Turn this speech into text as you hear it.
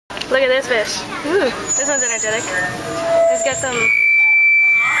Look at this fish. Ooh, this one's energetic. He's got some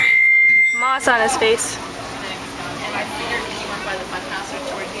moss on his face. And I figured he went by the fun house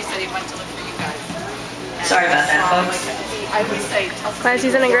afterward. He said he went to look for you guys. Sorry about that, folks. I would say, Want to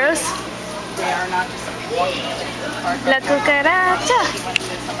see something gross? they are not just walking into the park. La cucaracha!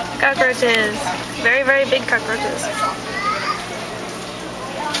 Cockroaches. Very, very big cockroaches.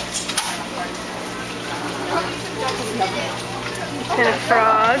 And a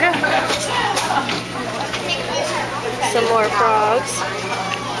frog. Some more frogs.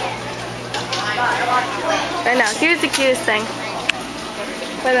 And now, here's the cutest thing.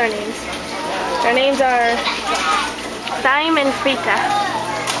 What are their names? Their names are Thyme and Frita.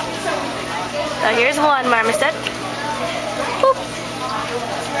 So here's one marmoset. Boop.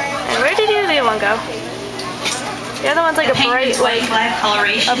 And where did the other one go? The other one's like a bright, like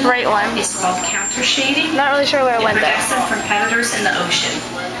a bright one. It's called counter shading. Not really sure where it went though. It protects them from predators in the ocean.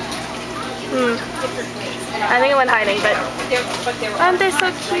 I think it went hiding, but aren't they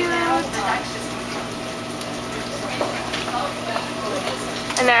so cute?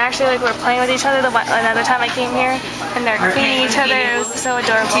 And they're actually like we're playing with each other. Another time I came here, and they're cleaning each other. It was so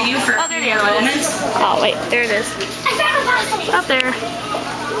adorable. Oh, there the other one is. Oh wait, there it is. Up there.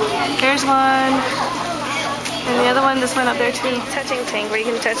 There's one. And the other one, this one up there too. Touching tank where you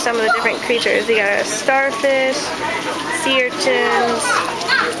can touch some of the different creatures. You got a starfish, sea urchins,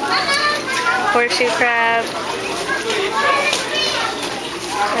 horseshoe crab,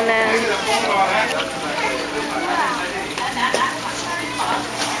 and then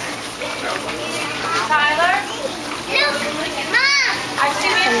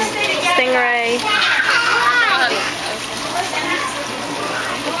stingray.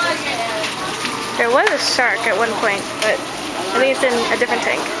 There was a shark at one point, but I think it's in a different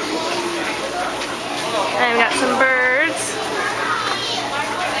tank. And I've got some birds.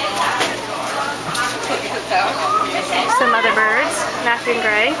 Some other birds, African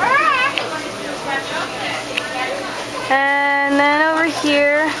gray. And then over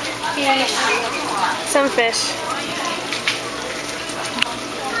here, some fish.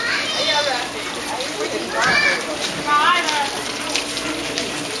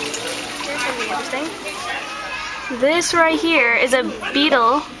 Interesting. This right here is a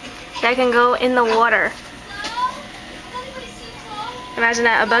beetle that can go in the water. Imagine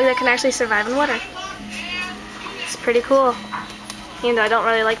that, a bug that can actually survive in water. It's pretty cool, even though I don't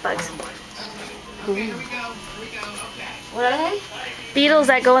really like bugs. What are they? Beetles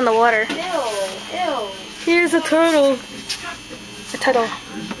that go in the water. Ew, ew. Here's a turtle. A turtle.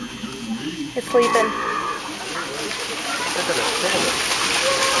 It's sleeping.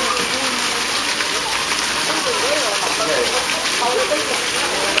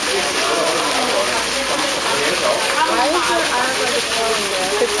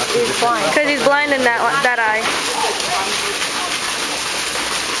 He's blind. Because he's blind in that eye.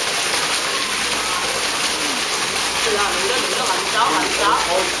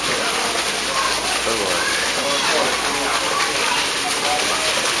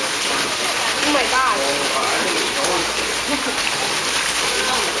 Oh my god.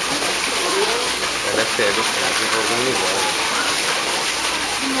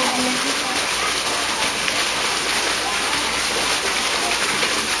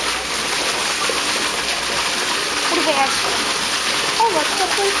 What do they have? Oh, look,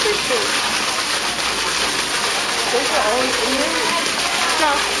 that's really pretty. Those are always in there?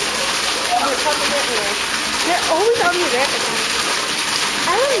 No. They're probably in there. They're always on the red.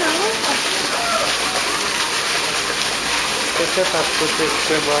 I don't know.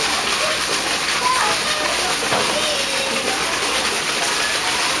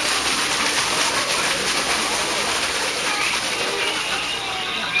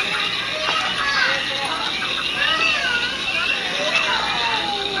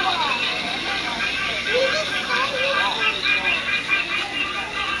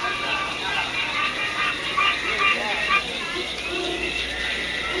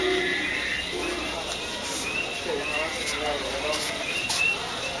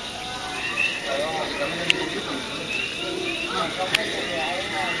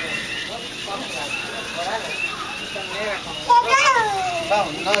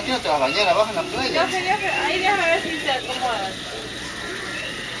 Vamos, no, aquí no te vas a bañar, abajo en la playa. Ahí déjame ver si se acomoda.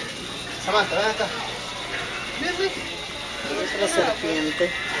 Samantha, ven acá. Es la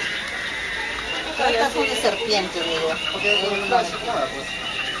serpiente. Esta es una serpiente, digo. Porque es una cómoda, pues.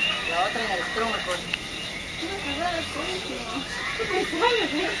 La otra en el tronco.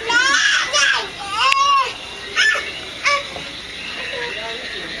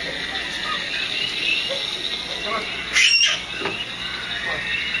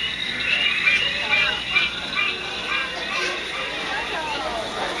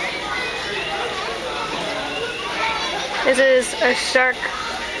 This is a shark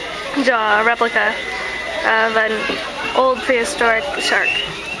jaw replica of an old prehistoric shark.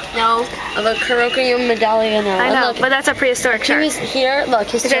 No, of a Aquarium medallion. I know, but that's a prehistoric shark. Here,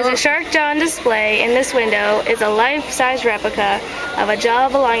 look. It says a shark jaw on display in this window is a life-size replica of a jaw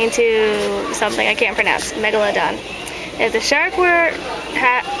belonging to something I can't pronounce, megalodon. If the shark were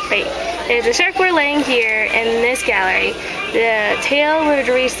laying here in this gallery, the tail would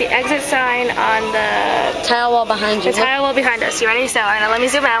reach the exit sign on the tile wall behind you. The tile wall behind us. You ready? So I'm gonna let me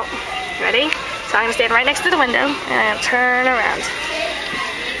zoom out. Ready? So I'm gonna stand right next to the window and I'm gonna turn around.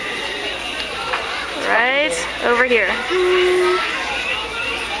 Right over here.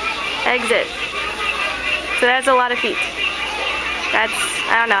 Exit. So that's a lot of feet. That's,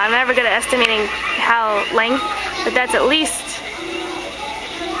 I don't know, I'm never good at estimating how length, but that's at least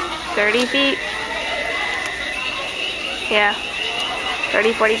 30 feet. Yeah,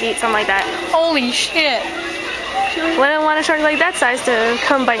 30, 40 feet, something like that. Holy shit. Wouldn't want a shark like that size to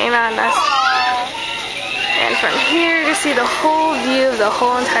come biting on us. And from here to see the whole view of the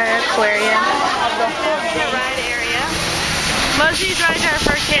whole entire aquarium. The ride area. Most of these rides are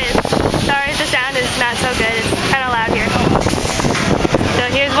for kids. Sorry if the sound is not so good. It's kind of loud here. So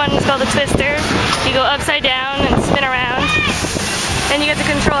here's one that's called the Twister. You go upside down and spin around. And you get to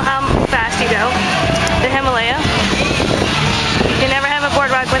control how fast you go. The Himalaya. You can never have a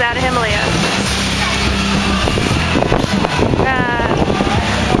boardwalk without a Himalaya.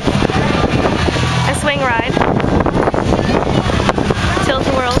 A swing ride.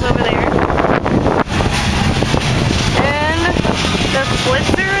 Tilt-a-whirls over there. And the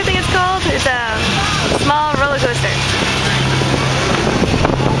Blitzer, I think it's called, is a small roller coaster.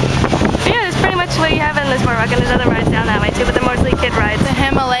 So yeah, that's pretty much what you have in this boardwalk, and there's other rides down that way too, but they're mostly kid rides. The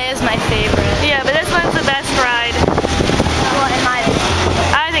Himalaya is my favorite. Yeah, but this one's the best ride. Well, in my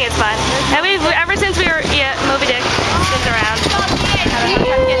opinion. I think it's fun. And we've, ever since we were, Moby Dick, spins around.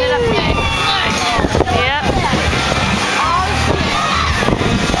 Getting it up today. Yep.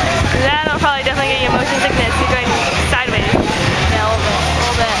 That'll probably definitely get you motion sickness. You're going sideways. Yeah, a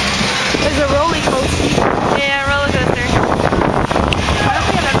little bit. There's a roller coaster. Yeah, roller coaster.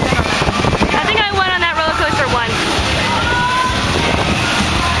 I think I went on that roller coaster once.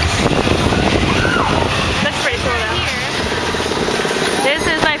 That's pretty cool though. This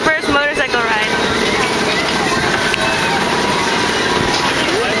is my first motorcycle ride.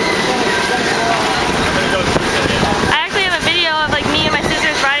 I actually have a video of like me and my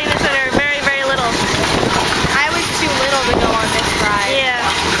sisters riding this when we were very, very little. I was too little to go on this ride. Yeah.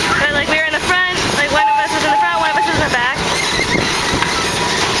 But like we were in the front, like one of us was in the front, one of us was in the back.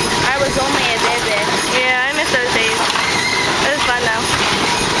 I was only a baby. Yeah, I miss those days. It was fun though.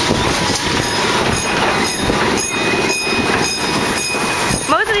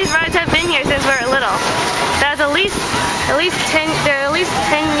 Most of these rides have been here since we were little. That's at least 10, they're at least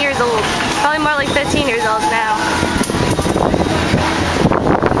 10 years old. Probably more like 15 years old now.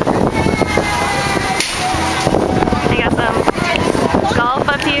 They got some golf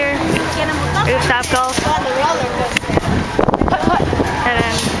up here. Rooftop golf. And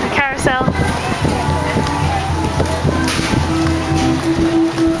then a carousel.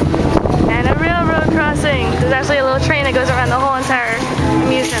 And a railroad crossing. There's actually a little train that goes around the whole entire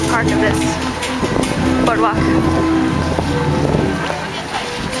amusement park of this boardwalk.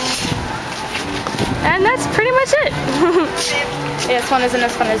 And that's pretty much it. Yeah, this one isn't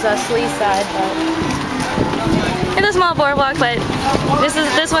as fun as Sleeside, but It's a small boardwalk, but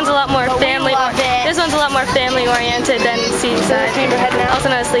this one's a lot more family. This one's a lot more family oriented than Seaside. Also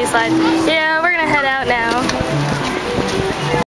known as Sleeside. Yeah, we're gonna head out now.